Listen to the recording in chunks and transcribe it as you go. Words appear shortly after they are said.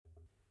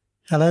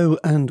Hello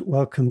and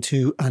welcome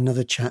to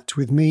another chat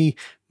with me,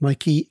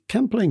 Mikey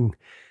Kempling.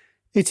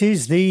 It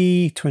is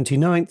the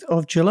 29th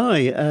of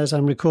July as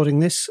I'm recording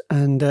this,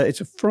 and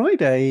it's a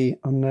Friday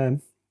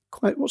on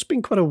what's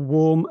been quite a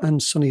warm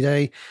and sunny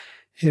day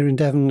here in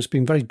Devon. It's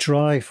been very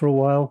dry for a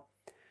while.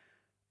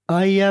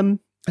 I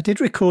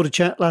did record a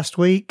chat last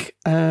week,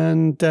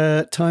 and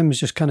time has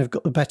just kind of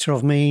got the better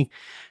of me,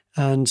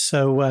 and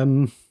so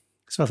I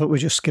thought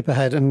we'd just skip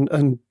ahead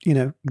and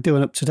do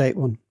an up-to-date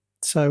one.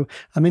 So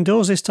I'm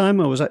indoors this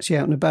time. I was actually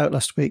out and about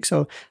last week,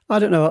 so I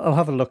don't know. I'll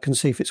have a look and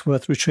see if it's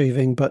worth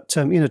retrieving. But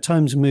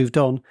time's moved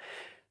on.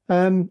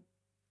 It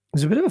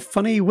was a bit of a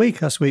funny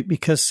week last week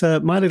because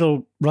my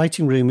little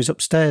writing room is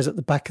upstairs at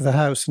the back of the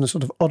house in a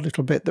sort of odd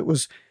little bit that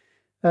was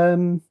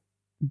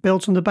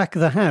built on the back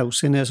of the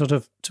house in a sort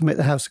of to make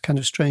the house a kind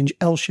of strange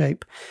L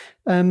shape.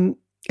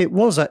 It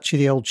was actually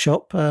the old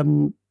shop.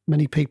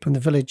 Many people in the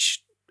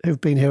village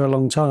who've been here a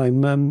long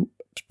time,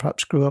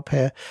 perhaps grew up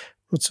here,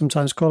 would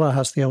sometimes call our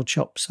house the old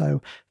shop.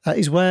 So that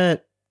is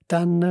where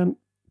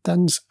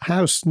Dan's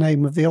house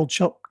name of the old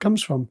shop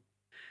comes from.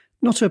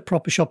 Not a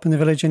proper shop in the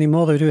village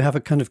anymore. They do have a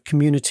kind of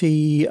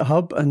community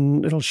hub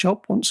and little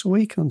shop once a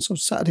week on sort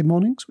of Saturday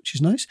mornings, which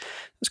is nice.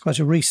 That's quite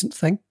a recent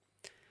thing.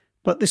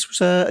 But this was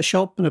a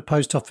shop and a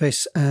post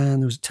office,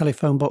 and there was a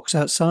telephone box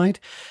outside,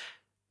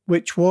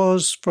 which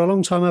was, for a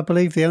long time, I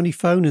believe, the only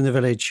phone in the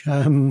village.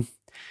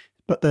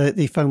 But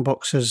the phone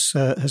box has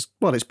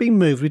it's been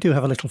moved. We do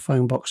have a little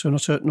phone box, so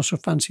not a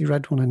fancy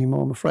red one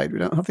anymore, I'm afraid. We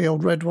don't have the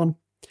old red one.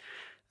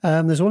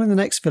 There's one in the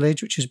next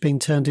village, which has been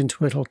turned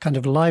into a little kind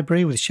of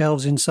library with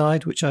shelves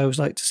inside, which I always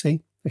like to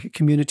see, like a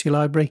community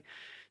library,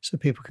 so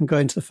people can go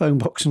into the phone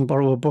box and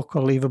borrow a book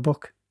or leave a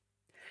book.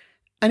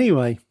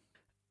 Anyway,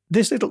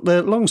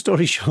 the long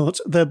story short,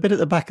 the bit at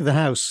the back of the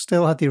house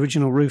still had the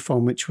original roof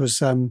on, which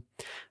was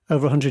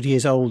over 100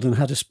 years old and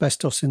had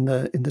asbestos in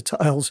the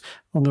tiles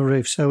on the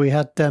roof. So we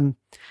had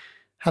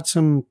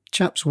some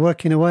chaps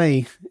working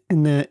away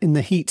in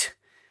the heat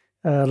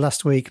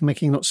last week,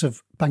 making lots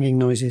of banging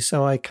noises.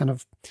 So I kind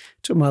of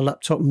took my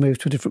laptop and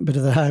moved to a different bit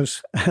of the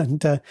house,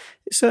 and it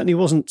certainly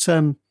wasn't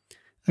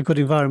a good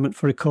environment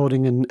for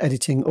recording and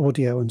editing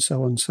audio and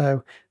so on.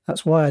 So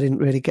that's why I didn't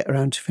really get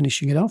around to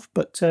finishing it off.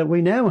 But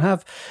we now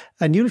have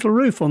a new little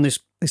roof on this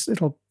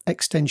little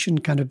extension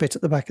kind of bit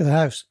at the back of the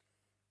house.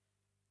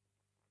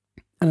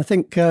 And I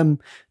think the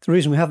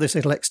reason we have this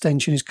little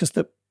extension is because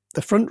the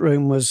front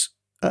room was,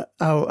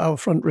 our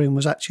front room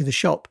was actually the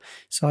shop.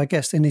 So I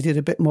guess they needed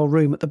a bit more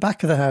room at the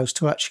back of the house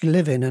to actually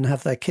live in and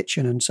have their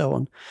kitchen and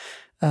so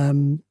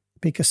on,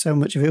 because so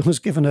much of it was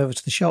given over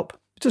to the shop.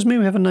 It does mean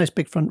we have a nice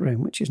big front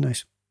room, which is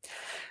nice.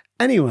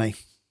 Anyway,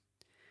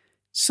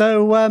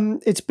 so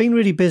it's been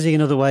really busy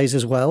in other ways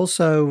as well.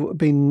 So I've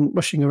been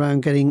rushing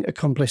around getting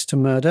Accomplice to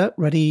Murder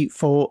ready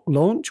for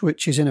launch,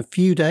 which is in a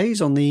few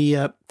days on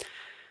the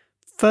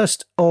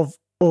 1st of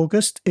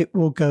August. It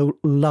will go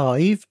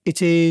live.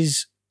 It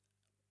is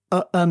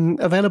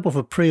available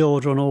for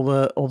pre-order on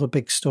all the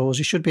big stores.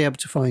 You should be able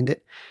to find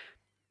it.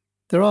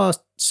 There are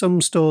some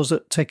stores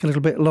that take a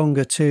little bit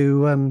longer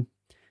to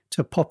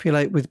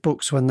populate with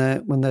books when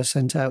they're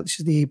sent out. This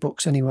is the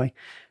ebooks anyway.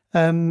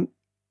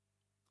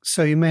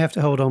 So you may have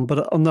to hold on,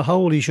 but on the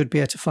whole, you should be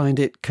able to find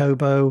it.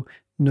 Kobo,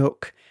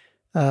 Nook,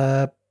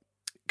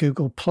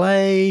 Google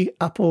Play,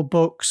 Apple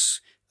Books,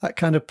 that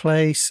kind of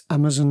place,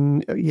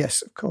 Amazon,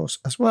 yes, of course,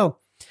 as well.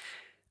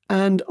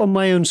 And on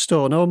my own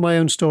store. Now, on my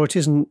own store, it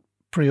isn't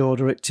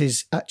pre-order, it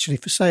is actually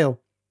for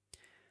sale.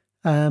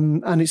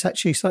 And it's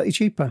actually slightly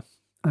cheaper.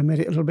 I made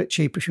it a little bit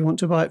cheaper if you want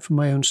to buy it from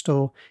my own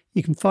store.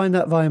 You can find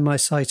that via my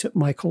site at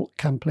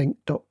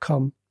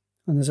michaelcampling.com.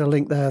 And there's a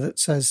link there that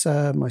says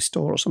my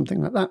store or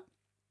something like that.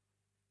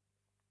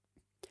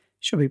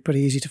 Should be pretty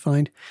easy to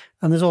find.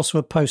 And there's also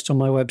a post on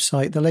my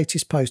website. The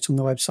latest post on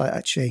the website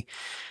actually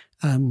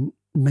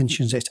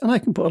mentions it. And I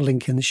can put a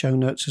link in the show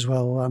notes as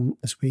well,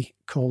 as we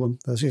call them.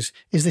 Is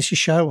this a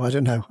show? I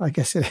don't know. I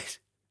guess it is.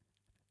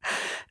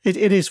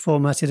 It is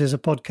formatted as a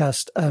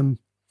podcast.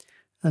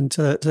 And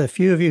to the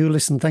few of you who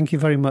listen, thank you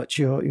very much.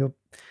 You're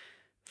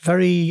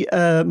very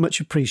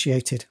much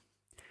appreciated.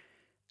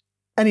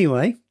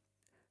 Anyway,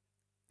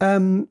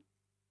 so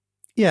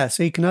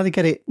you can either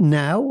get it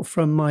now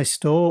from my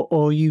store,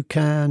 or you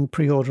can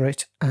pre-order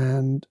it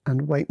and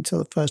wait until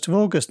the 1st of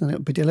August, and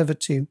it'll be delivered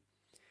to you.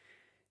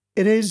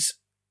 It is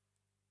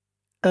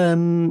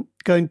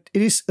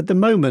at the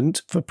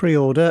moment for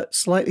pre-order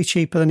slightly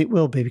cheaper than it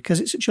will be because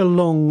it's such a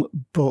long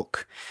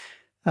book.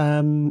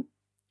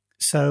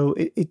 So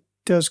it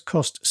does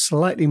cost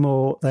slightly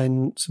more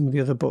than some of the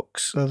other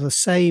books. So the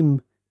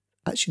same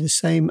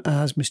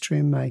as Mystery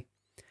in May.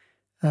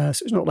 So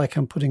it's not like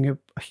I'm putting a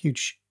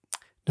huge...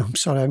 No, I'm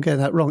sorry, I'm getting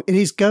that wrong. It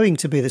is going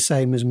to be the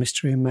same as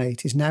Mystery in May.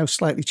 It is now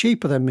slightly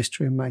cheaper than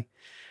Mystery in May.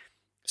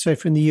 So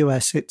if in the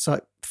US, it's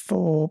like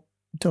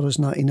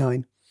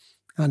 $4.99,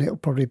 and it'll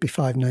probably be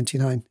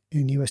 $5.99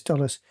 in US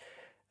dollars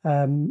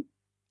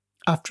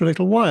after a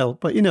little while.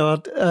 But,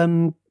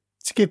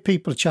 to give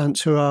people a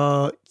chance who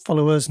are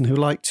followers and who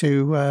like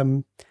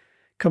to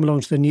come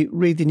along to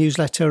read the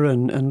newsletter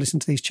and listen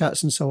to these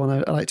chats and so on,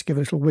 I like to give a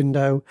little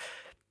window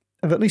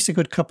of at least a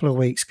good couple of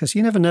weeks, because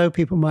you never know,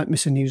 people might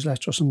miss a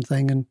newsletter or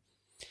something, and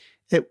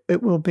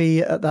it will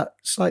be at that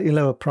slightly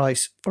lower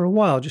price for a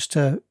while, just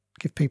to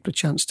give people a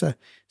chance to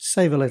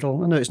save a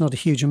little. I know it's not a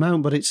huge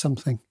amount, but it's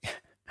something.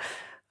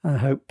 I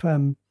hope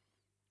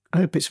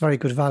it's very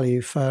good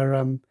value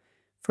for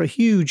a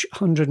huge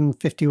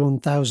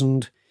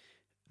 151,000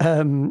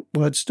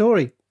 word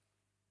story.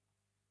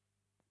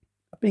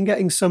 I've been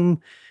getting some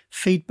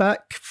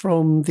feedback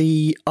from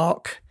the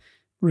ARC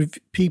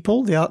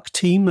people, the ARC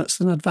team. That's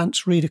an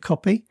advanced reader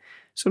copy,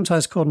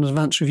 sometimes called an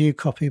advanced review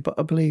copy, but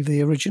I believe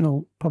the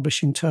original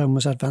publishing term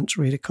was advanced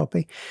reader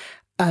copy.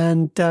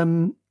 And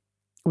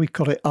we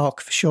call it ARC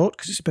for short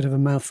because it's a bit of a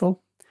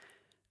mouthful.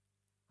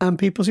 And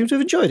people seem to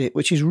have enjoyed it,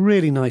 which is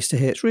really nice to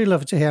hear. It's really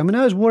lovely to hear. I mean,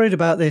 I was worried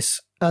about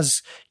this,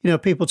 as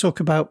people talk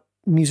about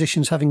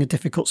musicians having a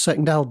difficult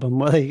second album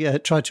where they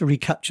try to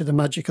recapture the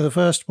magic of the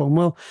first one.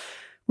 Well,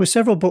 we're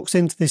several books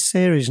into this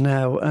series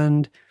now,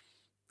 and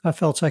I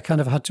felt I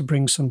kind of had to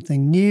bring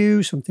something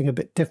new, something a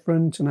bit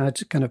different, and I had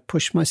to kind of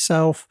push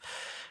myself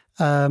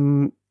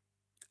and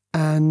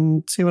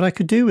see what I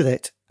could do with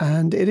it.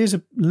 And it is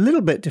a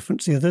little bit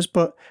different to the others,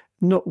 but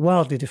not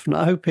wildly different.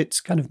 I hope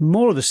it's kind of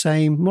more of the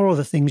same, more of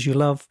the things you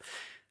love.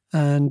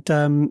 And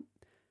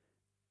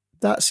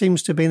that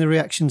seems to have been the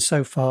reaction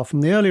so far. From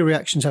the early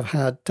reactions I've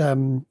had,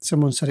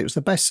 someone said it was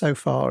the best so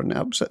far, and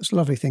that's a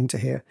lovely thing to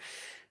hear.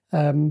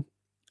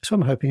 So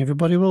I'm hoping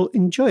everybody will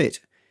enjoy it.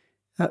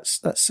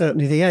 That's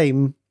certainly the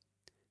aim.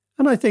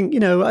 And I think,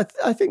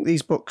 I think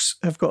these books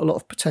have got a lot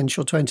of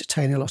potential to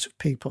entertain a lot of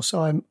people.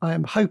 So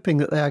I'm hoping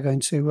that they are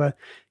going to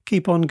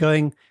keep on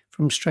going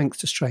from strength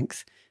to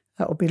strength.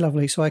 That would be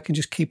lovely. So I can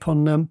just keep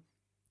on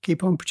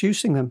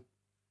producing them.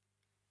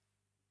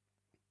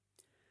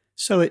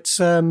 So it's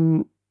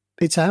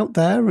out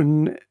there,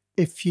 and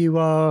if you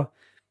are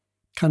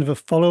kind of a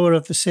follower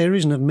of the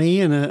series and of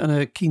me and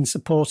a keen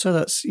supporter,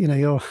 that's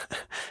you're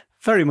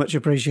very much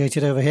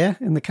appreciated over here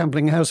in the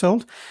Campling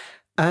household.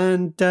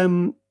 And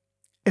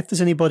if there's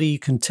anybody you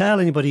can tell,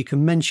 anybody you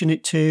can mention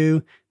it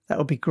to, that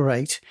would be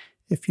great.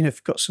 If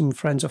you've got some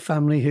friends or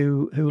family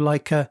who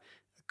like a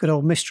good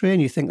old mystery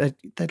and you think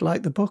they'd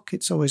like the book,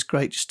 it's always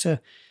great just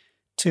to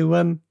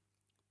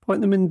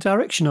point them in the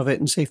direction of it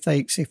and see if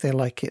they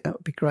like it. That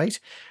would be great.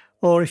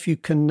 Or if you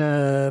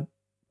can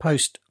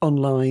post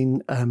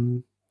online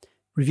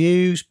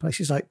reviews,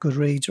 places like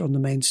Goodreads or on the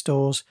main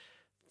stores,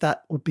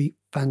 that would be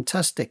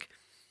fantastic.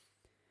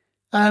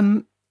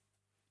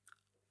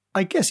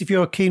 I guess if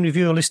you're a keen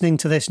reviewer listening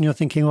to this and you're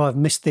thinking, I've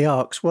missed the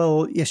ARCs,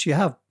 well, yes, you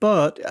have.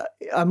 But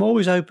I'm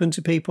always open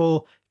to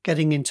people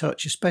getting in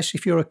touch, especially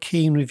if you're a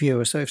keen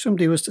reviewer. So if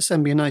somebody was to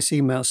send me a nice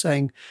email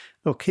saying,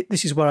 look,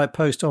 this is where I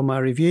post all my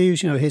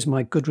reviews, here's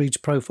my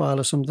Goodreads profile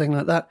or something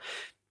like that,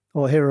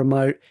 or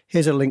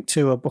here's a link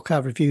to a book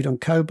I've reviewed on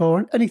Kobo,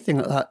 or anything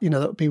like that,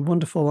 that would be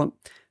wonderful.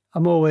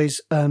 I'm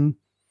always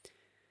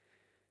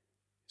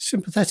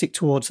sympathetic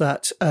towards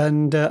that,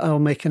 and I'll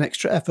make an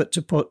extra effort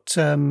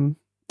to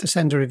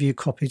send a review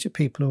copy to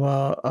people who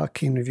are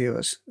keen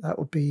reviewers. That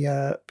would be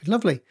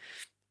lovely.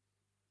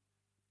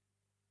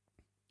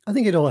 I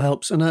think it all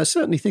helps, and I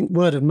certainly think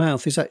word of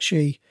mouth is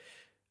actually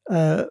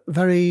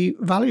very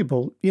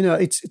valuable.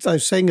 It's I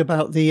was saying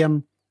about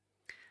the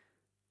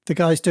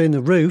guys doing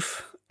the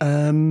roof,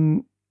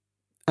 and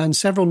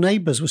several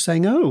neighbours were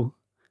saying, "Oh,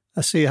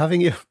 I see you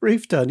having your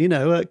roof done.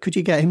 Could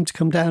you get him to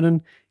come down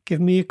and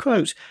give me a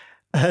quote?"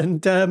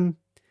 And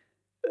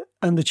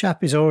the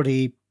chap is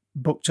already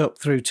booked up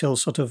through till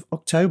sort of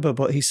October,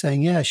 but he's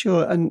saying, yeah,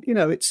 sure. And,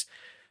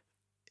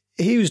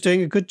 he was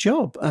doing a good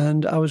job.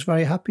 And I was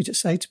very happy to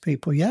say to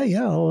people,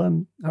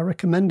 I'll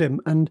recommend him.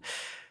 And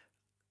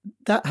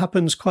that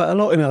happens quite a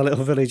lot in our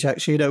little village,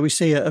 actually. We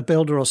see a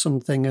builder or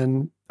something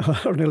or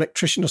an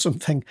electrician or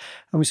something,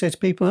 and we say to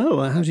people,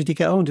 oh, how did you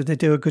get on? Did they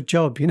do a good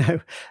job?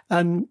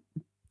 And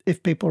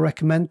if people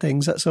recommend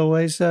things, that's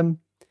always a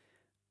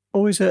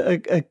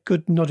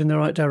good nod in the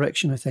right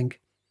direction, I think.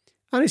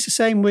 And it's the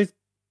same with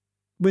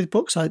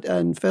books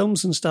and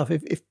films and stuff.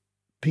 If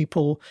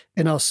people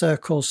in our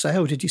circles say,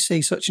 oh, did you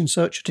see such and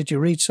such? Or did you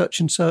read such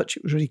and such?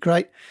 It was really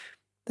great.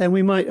 Then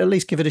we might at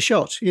least give it a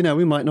shot. We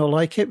might not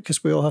like it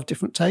because we all have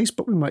different tastes,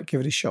 but we might give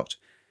it a shot.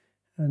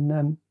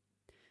 And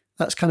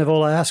that's kind of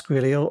all I ask,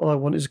 really. All I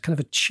want is kind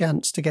of a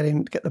chance to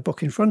get the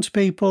book in front of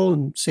people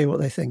and see what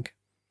they think.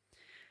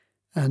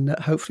 And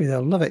hopefully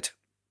they'll love it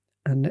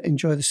and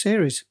enjoy the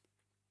series.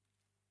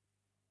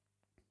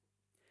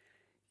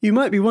 You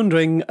might be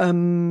wondering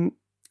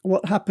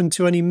what happened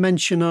to any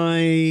mention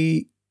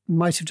I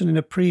might have done in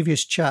a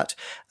previous chat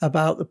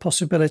about the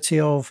possibility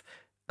of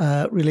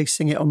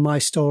releasing it on my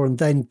store and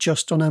then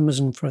just on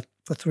Amazon for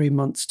 3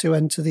 months to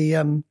enter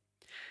the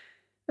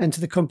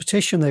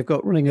competition they've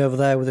got running over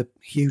there with a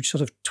huge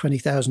sort of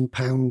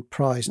 £20,000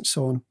 prize and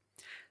so on.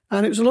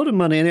 And it was a lot of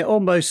money, and it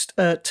almost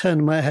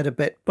turned my head a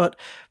bit. But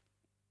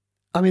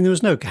I mean, there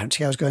was no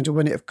guarantee I was going to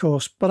win it, of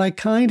course. But I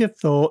kind of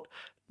thought,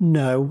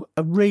 no,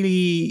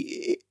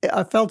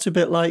 I felt a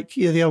bit like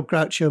the old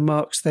Groucho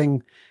Marx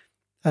thing.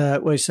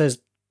 where he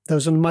says,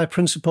 "Those are my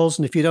principles,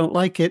 and if you don't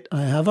like it,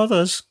 I have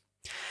others."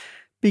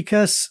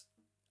 Because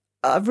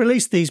I've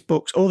released these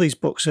books, all these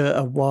books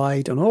are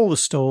wide on all the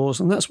stores,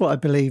 and that's what I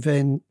believe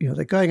in.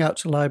 They're going out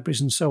to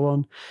libraries and so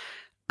on.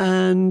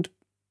 And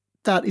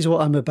that is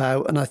what I'm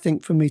about. And I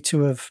think for me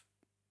to have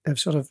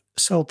sort of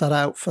sold that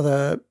out for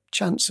the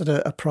chance at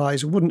a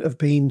prize wouldn't have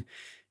been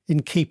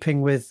in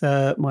keeping with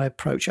my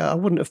approach. I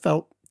wouldn't have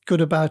felt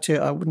good about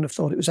it. I wouldn't have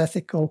thought it was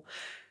ethical.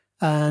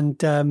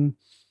 And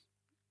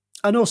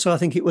also I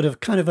think it would have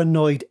kind of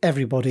annoyed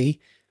everybody.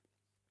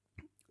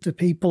 The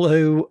people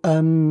who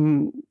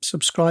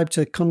subscribe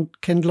to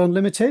Kindle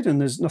Unlimited, and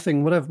there's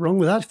nothing whatever wrong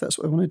with that. If that's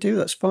what they want to do,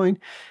 that's fine.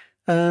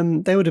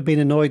 They would have been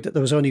annoyed that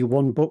there was only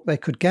one book they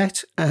could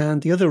get,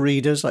 and the other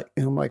readers, like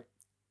my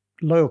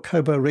loyal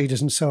Kobo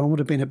readers and so on, would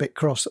have been a bit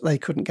cross that they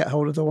couldn't get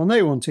hold of the one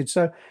they wanted.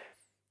 So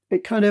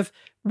it kind of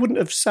wouldn't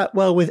have sat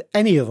well with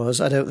any of us,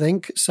 I don't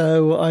think.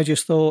 So I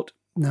just thought,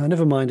 no,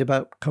 never mind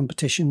about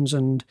competitions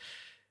and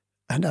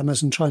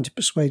Amazon trying to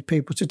persuade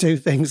people to do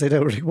things they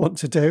don't really want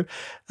to do.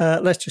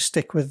 Let's just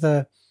stick with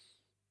the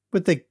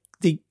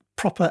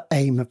proper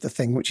aim of the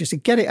thing, which is to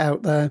get it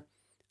out there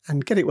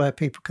and get it where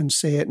people can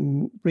see it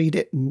and read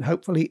it and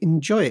hopefully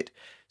enjoy it.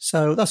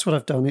 So that's what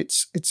I've done.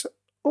 It's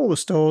all the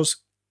stores,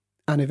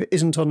 and if it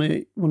isn't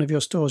on one of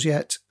your stores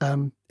yet,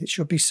 it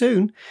should be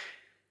soon.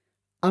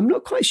 I'm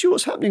not quite sure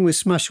what's happening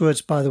with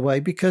Smashwords, by the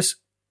way, because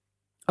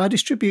I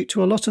distribute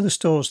to a lot of the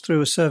stores through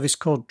a service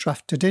called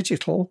Draft to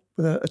Digital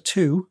with a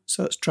 2,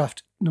 so it's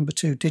Draft number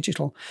 2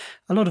 Digital.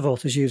 A lot of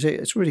authors use it.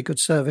 It's a really good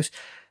service.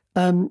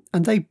 And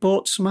they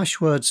bought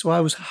Smashwords, so I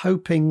was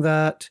hoping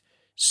that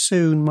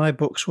soon my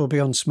books will be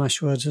on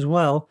Smashwords as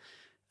well,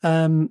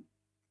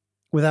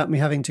 without me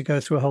having to go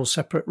through a whole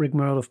separate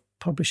rigmarole of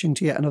publishing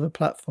to yet another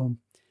platform,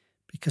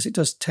 because it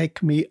does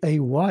take me a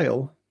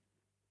while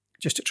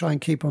just to try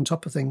and keep on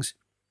top of things.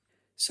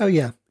 So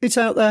yeah, it's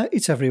out there,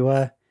 it's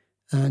everywhere,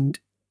 and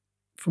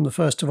from the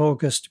 1st of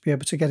August, to be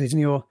able to get it in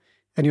your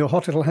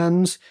hot little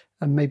hands,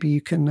 and maybe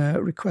you can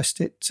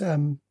request it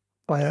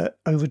via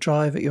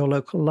Overdrive at your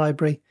local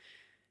library.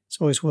 It's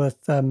always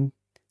worth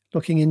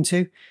looking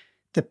into.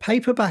 The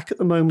paperback at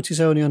the moment is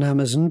only on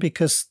Amazon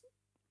because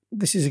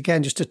this is,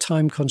 again, just a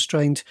time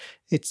constraint.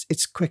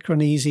 It's quicker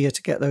and easier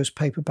to get those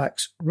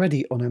paperbacks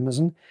ready on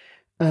Amazon.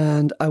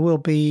 And I will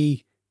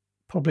be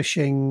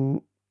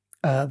publishing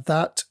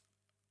that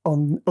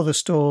on other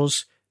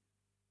stores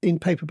in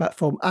paperback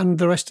form and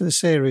the rest of the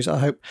series, I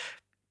hope.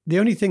 The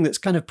only thing that's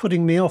kind of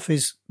putting me off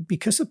is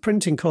because of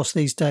printing costs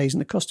these days,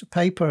 and the cost of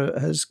paper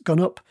has gone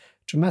up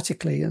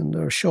dramatically, and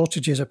there are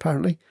shortages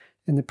apparently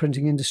in the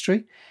printing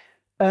industry.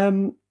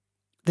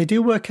 They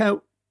do work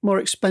out more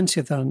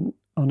expensive than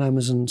on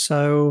Amazon,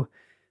 so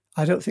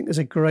I don't think there's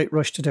a great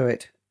rush to do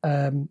it,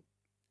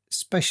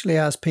 especially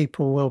as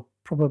people will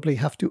probably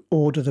have to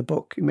order the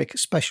book. You make a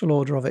special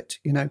order of it,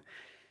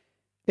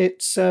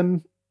 It's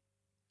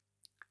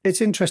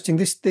interesting.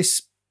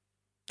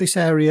 This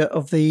area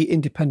of the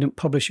independent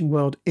publishing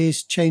world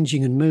is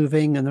changing and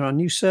moving, and there are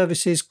new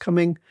services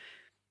coming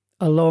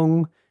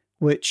along,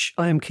 which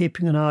I am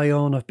keeping an eye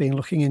on. I've been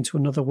looking into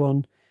another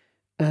one,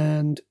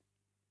 and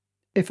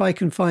if I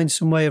can find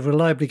some way of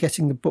reliably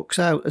getting the books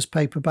out as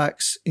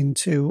paperbacks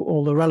into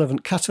all the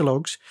relevant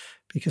catalogues,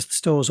 because the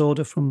stores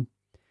order from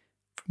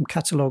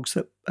catalogues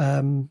that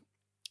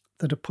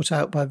are put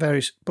out by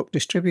various book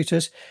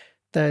distributors,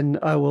 then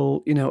I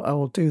will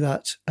do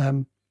that.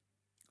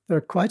 There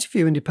are quite a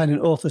few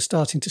independent authors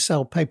starting to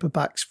sell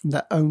paperbacks from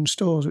their own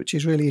stores, which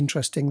is really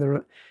interesting. There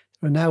are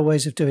now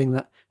ways of doing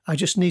that. I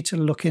just need to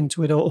look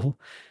into it all.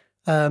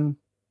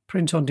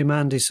 Print on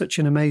demand is such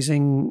an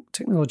amazing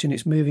technology, and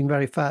it's moving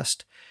very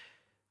fast.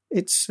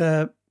 It's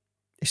not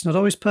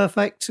always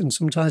perfect, and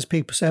sometimes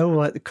people say,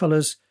 like the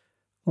colours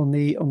on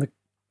the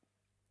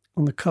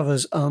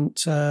covers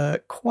aren't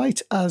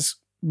quite as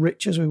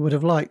rich as we would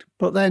have liked.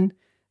 But then,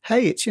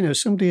 hey, it's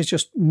somebody has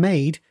just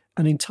made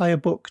an entire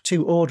book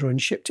to order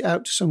and shipped it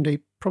out to somebody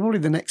probably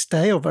the next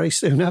day or very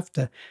soon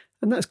after,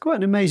 and that's quite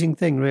an amazing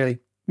thing, really,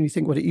 when you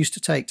think what it used to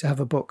take to have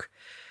a book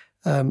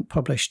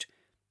published.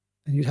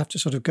 And you'd have to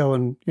sort of go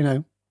and,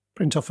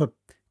 print off a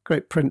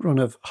great print run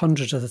of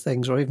hundreds of the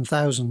things or even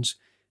thousands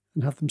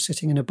and have them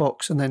sitting in a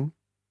box and then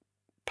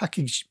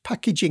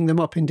packaging them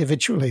up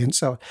individually and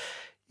so on.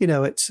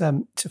 It's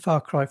a far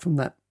cry from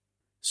that.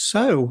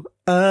 So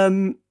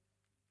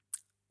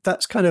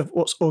that's kind of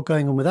what's all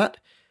going on with that.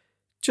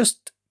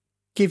 Just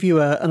give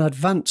you an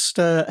advanced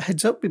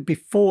heads up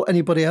before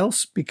anybody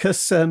else,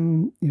 because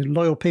you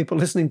loyal people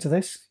listening to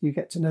this, you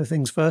get to know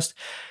things first.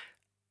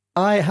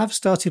 I have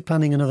started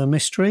planning another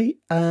mystery,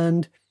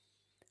 and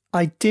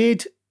I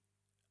did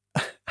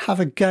have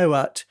a go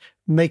at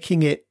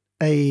making it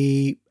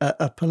a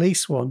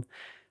police one.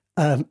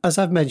 As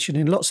I've mentioned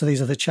in lots of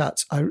these other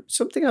chats,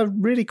 something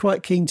I'm really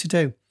quite keen to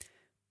do.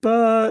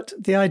 But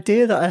the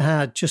idea that I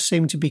had just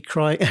seemed to be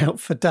crying out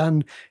for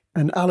Dan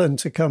and Alan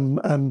to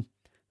come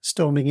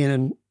storming in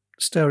and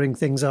stirring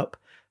things up.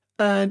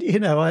 And,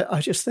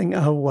 I just think,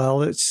 oh,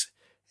 well, it's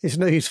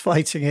no use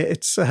fighting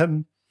it.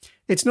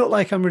 it's not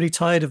like I'm really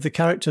tired of the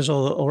characters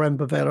or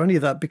Ember Vale or any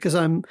of that, because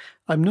I'm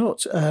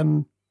not.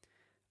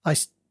 I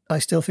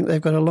still think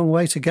they've got a long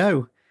way to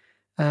go,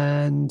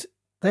 and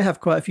they have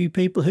quite a few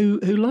people who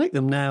like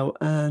them now,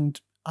 and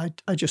I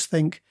just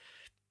think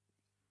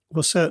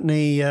we'll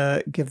certainly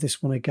give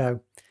this one a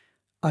go.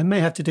 I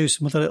may have to do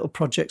some other little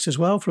projects as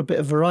well for a bit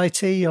of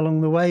variety along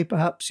the way,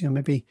 perhaps.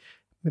 Maybe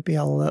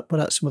I'll put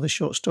out some other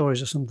short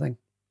stories or something.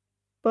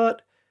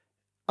 But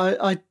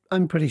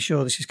I'm pretty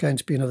sure this is going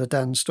to be another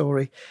Dan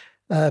story.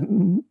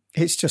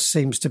 It just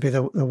seems to be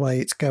the way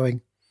it's going.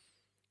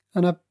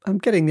 And I'm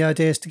getting the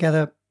ideas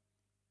together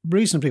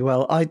reasonably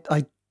well.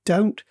 I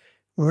don't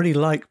really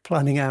like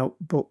planning out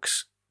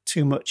books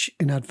too much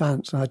in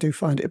advance, and I do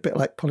find it a bit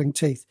like pulling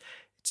teeth.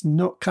 It's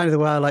not kind of the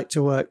way I like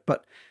to work,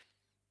 but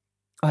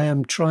I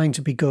am trying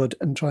to be good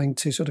and trying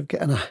to sort of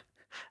get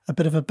a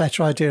bit of a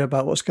better idea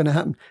about what's going to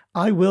happen.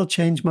 I will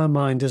change my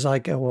mind as I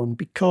go on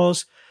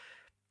because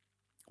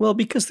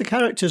the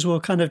characters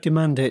will kind of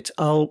demand it.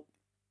 I'll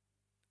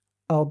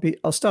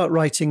start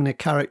writing a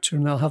character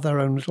and they'll have their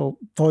own little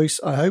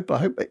voice. I hope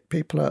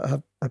people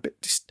are a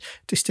bit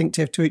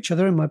distinctive to each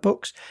other in my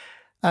books,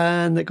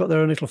 and they've got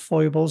their own little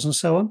foibles and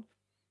so on.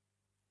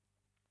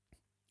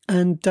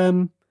 And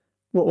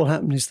what will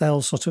happen is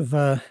they'll sort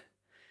of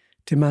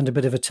demand a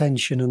bit of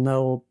attention, and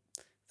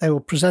they will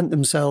present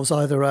themselves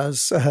either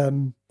as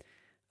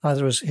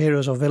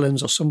heroes or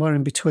villains or somewhere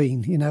in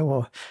between,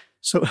 or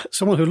so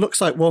someone who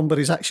looks like one but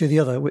is actually the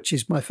other, which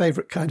is my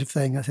favourite kind of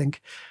thing. I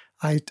think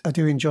I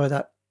do enjoy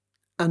that,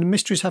 and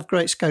mysteries have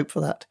great scope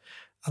for that.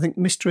 I think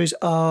mysteries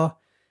are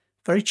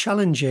very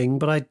challenging,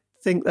 but I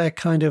think they're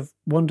kind of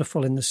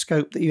wonderful in the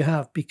scope that you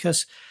have,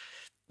 because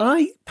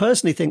I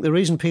personally think the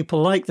reason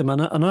people like them,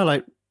 and I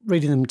like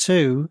reading them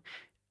too,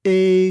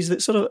 is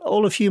that sort of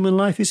all of human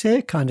life is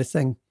here kind of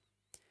thing.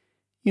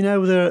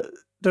 There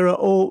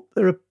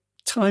are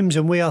times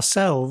when we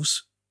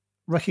ourselves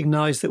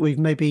recognise that we've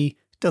maybe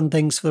done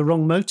things for the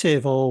wrong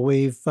motive, or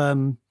we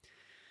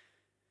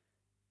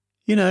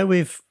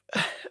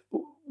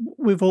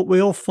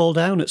all fall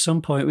down at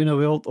some point.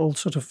 We're all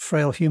sort of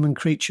frail human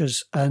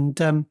creatures,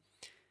 and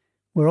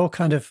we're all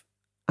kind of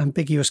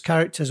ambiguous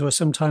characters where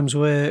sometimes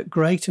we're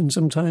great and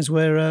sometimes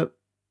we're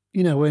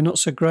not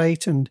so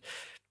great, and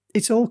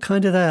it's all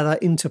kind of there,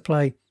 that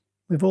interplay.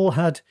 We've all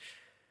had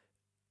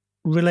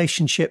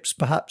relationships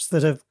perhaps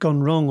that have gone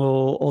wrong,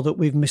 or that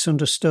we've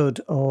misunderstood,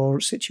 or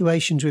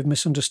situations we've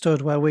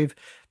misunderstood where we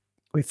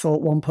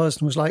thought one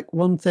person was like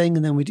one thing,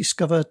 and then we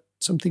discover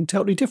something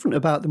totally different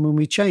about them when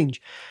we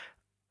change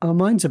our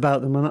minds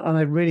about them. And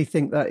I really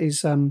think that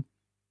is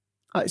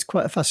it's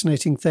quite a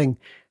fascinating thing,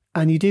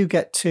 and you do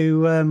get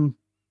to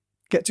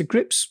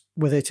grips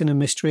with it in a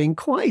mystery in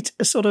quite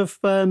a sort of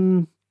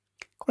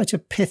quite a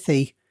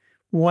pithy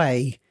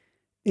way.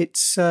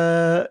 It's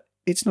not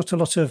a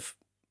lot of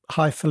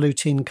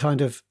highfalutin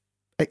kind of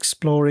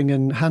exploring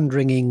and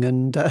hand-wringing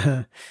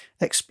and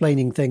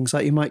explaining things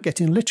like you might get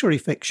in literary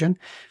fiction.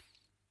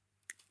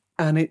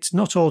 And it's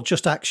not all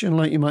just action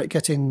like you might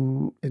get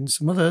in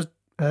some other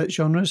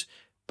genres,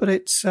 but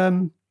it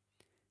sort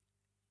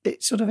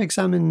of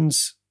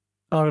examines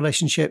our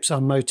relationships, our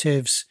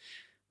motives,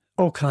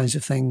 all kinds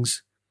of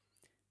things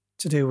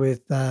to do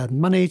with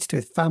money, to do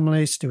with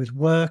families, to do with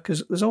work.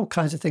 There's all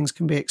kinds of things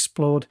can be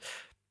explored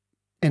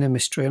in a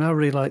mystery, and I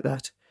really like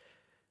that.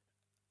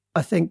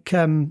 I think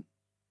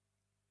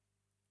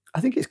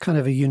it's kind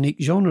of a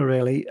unique genre,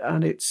 really,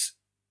 and it's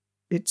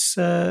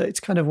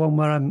kind of one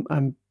where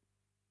I'm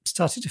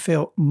starting to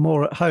feel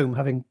more at home,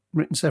 having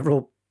written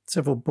several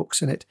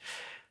books in it,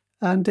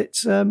 and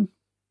it's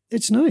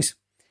nice.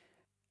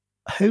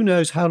 Who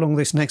knows how long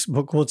this next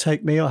book will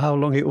take me or how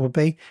long it will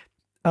be.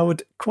 I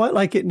would quite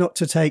like it not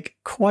to take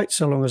quite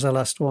so long as the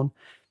last one.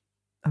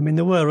 I mean,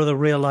 there were other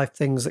real life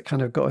things that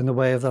kind of got in the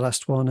way of the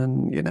last one,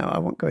 and I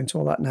won't go into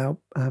all that now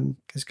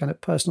because kind of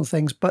personal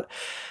things. But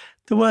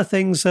there were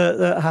things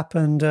that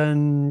happened,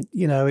 and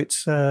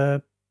it's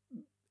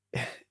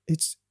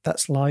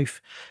that's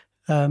life.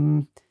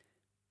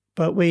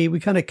 But we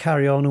kind of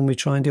carry on, and we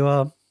try and do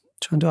our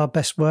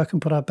best work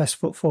and put our best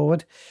foot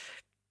forward.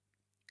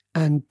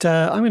 And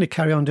I'm going to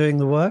carry on doing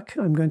the work.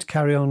 I'm going to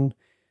carry on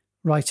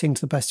writing to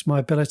the best of my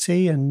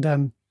ability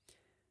and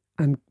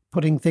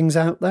putting things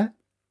out there.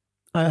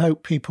 I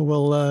hope people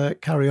will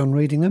carry on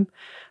reading them.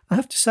 I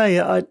have to say,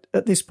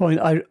 at this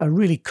point, I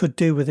really could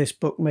do with this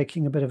book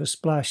making a bit of a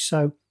splash.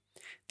 So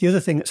the other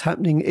thing that's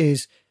happening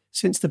is,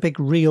 since the big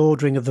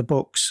reordering of the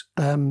books,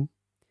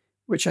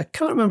 which I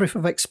can't remember if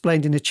I've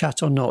explained in the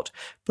chat or not,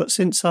 but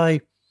since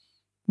I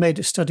made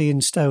a Study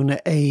in Stone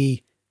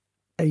a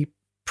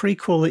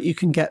prequel that you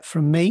can get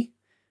from me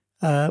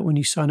when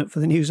you sign up for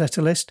the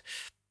newsletter list,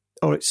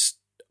 or it's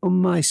on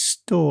my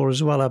store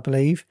as well, I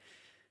believe.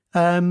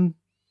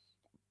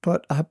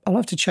 But I'll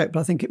have to check, but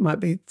I think it might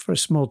be for a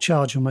small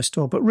charge on my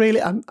store. But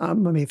really, I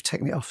may have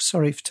taken it off.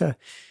 Sorry to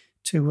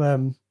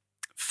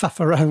faff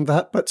around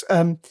that. But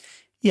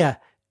yeah,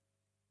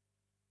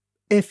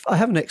 if I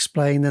haven't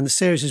explained, then the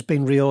series has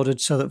been reordered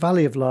so that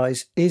Valley of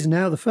Lies is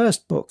now the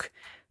first book.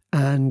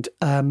 And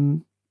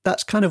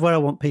that's kind of where I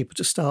want people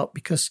to start,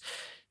 because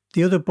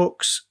the other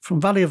books,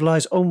 from Valley of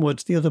Lies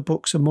onwards, the other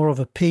books are more of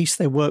a piece.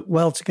 They work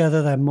well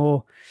together. They're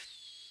more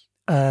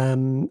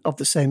of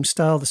the same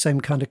style, the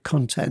same kind of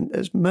content.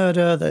 There's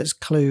murder, there's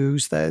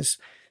clues, there's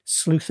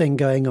sleuthing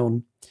going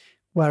on.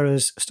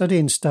 Whereas Study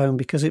in Stone,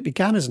 because it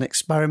began as an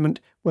experiment,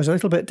 was a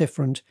little bit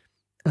different.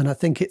 And I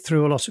think it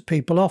threw a lot of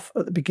people off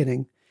at the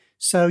beginning.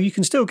 So you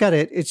can still get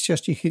it. It's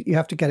just you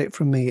have to get it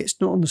from me. It's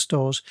not on the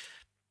stores.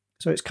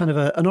 So it's kind of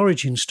an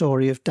origin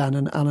story of Dan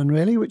and Alan,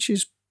 really, which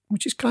is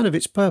kind of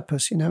its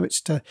purpose.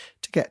 It's to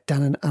get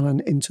Dan and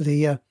Alan into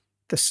the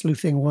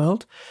sleuthing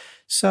world.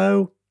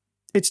 So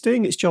it's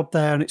doing its job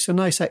there, and it's a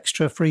nice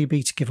extra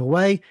freebie to give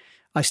away.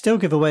 I still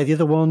give away the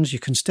other ones. You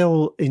can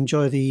still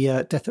enjoy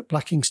the Death at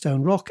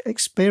Blackingstone Rock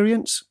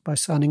experience by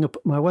signing up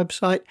at my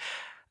website,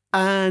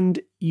 and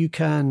you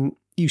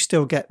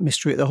still get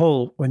Mystery at the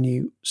Hall when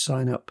you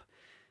sign up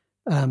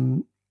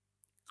on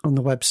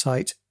the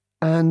website.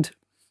 And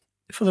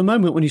for the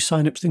moment, when you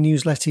sign up to the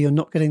newsletter, you're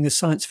not getting the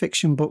science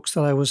fiction books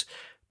that I was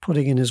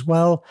putting in as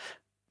well.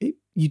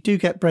 You do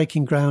get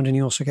Breaking Ground, and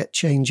you also get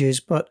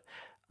Changes, but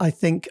I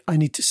think I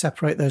need to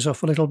separate those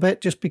off a little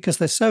bit just because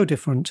they're so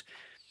different.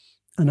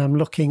 And I'm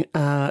looking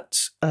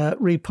at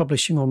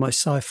republishing all my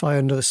sci-fi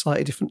under a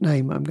slightly different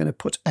name. I'm going to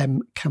put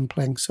M.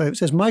 Campling. So if it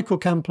says Michael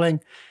Campling,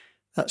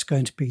 that's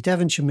going to be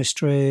Devonshire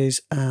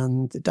Mysteries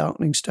and the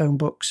Darkling Stone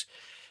books.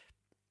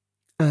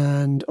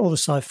 And all the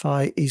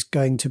sci-fi is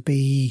going to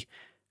be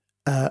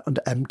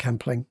under M.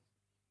 Campling.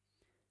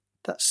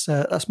 That's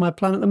my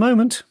plan at the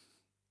moment.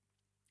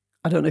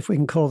 I don't know if we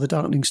can call the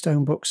Darkling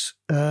Stone books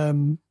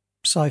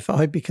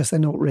sci-fi, because they're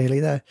not really.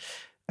 They're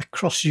a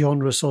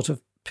cross-genre sort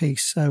of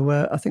piece. So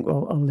I think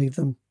I'll leave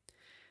them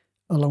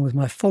along with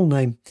my full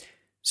name.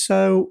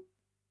 So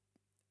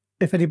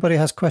if anybody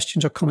has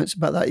questions or comments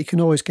about that, you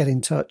can always get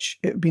in touch.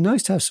 It would be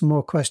nice to have some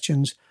more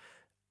questions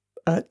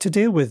to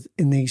deal with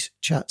in these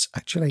chats,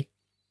 actually,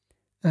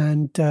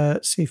 and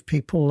see if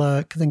people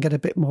can then get a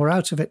bit more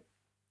out of it.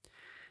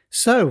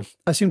 So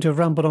I seem to have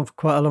rambled on for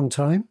quite a long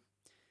time.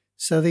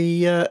 So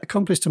the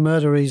Accomplice to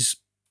Murder is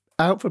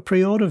out for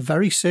pre-order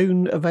very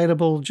soon,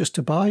 available just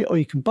to buy, or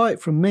you can buy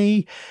it from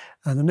me.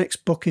 And the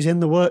next book is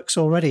in the works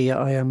already.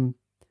 I am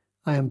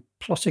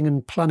plotting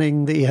and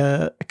planning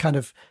the kind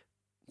of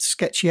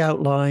sketchy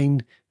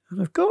outline,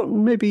 and I've got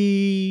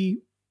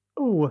maybe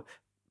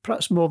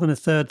perhaps more than a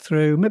third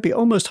through, maybe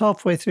almost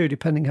halfway through,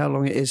 depending how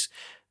long it is.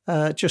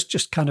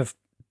 Just kind of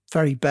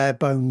very bare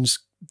bones.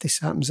 This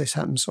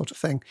happens sort of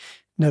thing.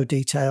 No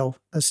detail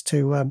as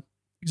to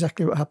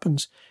exactly what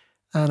happens.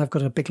 And I've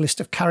got a big list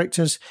of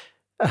characters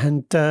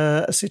and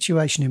a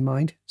situation in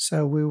mind.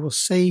 So we will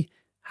see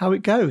how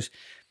it goes.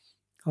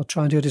 I'll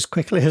try and do it as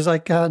quickly as I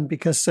can,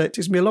 because it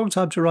takes me a long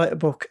time to write a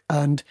book,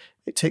 and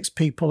it takes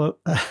people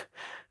a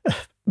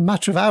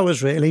matter of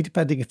hours, really,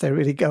 depending if they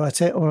really go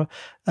at it, or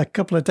a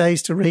couple of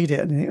days to read it.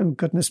 And you think, oh,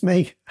 goodness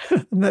me.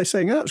 And they're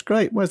saying, oh, that's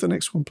great. Where's the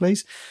next one,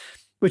 please?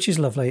 Which is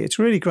lovely. It's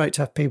really great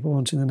to have people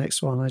wanting the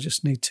next one. I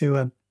just need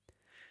to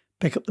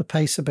pick up the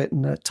pace a bit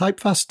and type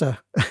faster.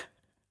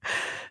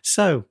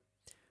 So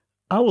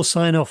I will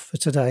sign off for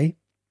today.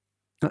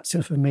 That's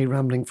enough of me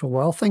rambling for a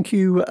while. Thank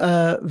you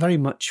very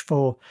much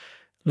for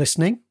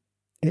listening.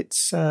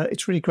 It's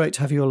really great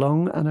to have you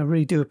along, and I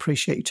really do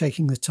appreciate you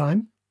taking the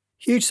time.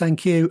 Huge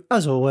thank you,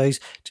 as always,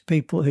 to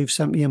people who've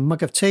sent me a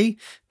mug of tea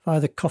via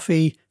the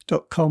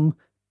coffee.com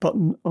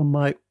button on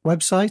my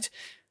website.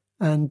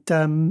 And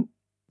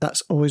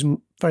that's always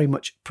very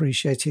much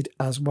appreciated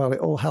as well. It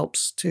all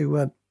helps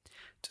to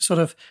sort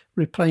of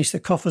replenish the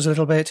coffers a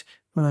little bit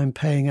when I'm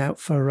paying out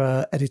for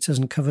editors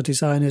and cover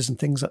designers and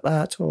things like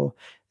that, or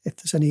if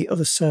there's any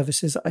other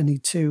services that I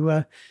need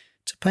to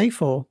pay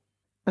for.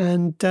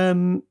 And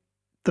there'll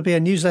be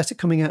a newsletter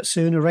coming out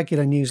soon, a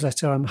regular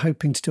newsletter I'm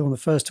hoping to do on the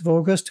 1st of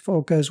August, if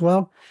all goes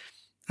well.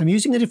 I'm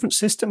using a different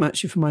system,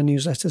 actually, for my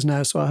newsletters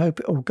now, so I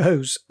hope it all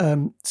goes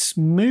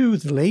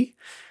smoothly.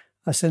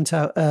 I sent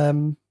out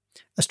a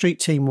Street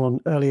Team one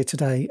earlier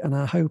today, and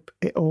I hope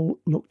it all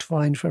looked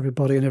fine for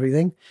everybody and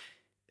everything.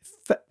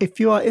 If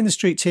you are in the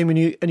Street Team and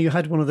you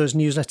had one of those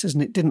newsletters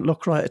and it didn't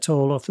look right at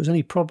all, or if there's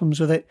any problems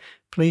with it,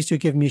 please do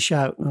give me a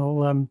shout,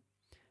 and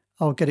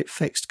I'll get it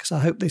fixed, because I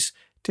hope this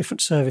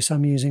different service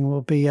I'm using will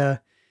be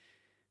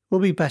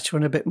better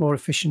and a bit more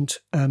efficient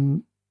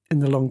in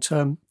the long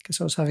term,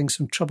 because I was having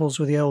some troubles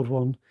with the old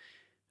one.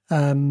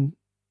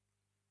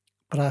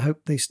 But I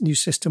hope this new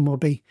system will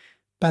be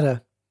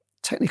better.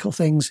 Technical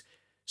things,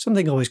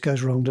 something always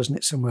goes wrong, doesn't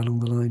it, somewhere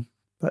along the line?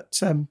 But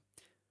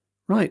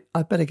right,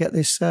 I better get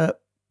this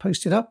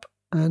posted up,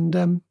 and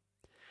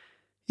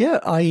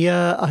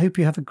I hope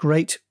you have a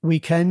great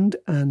weekend.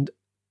 And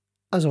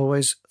as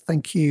always,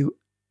 thank you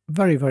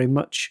very, very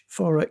much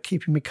for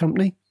keeping me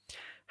company.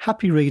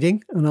 Happy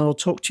reading, and I'll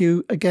talk to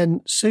you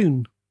again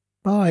soon.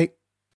 Bye.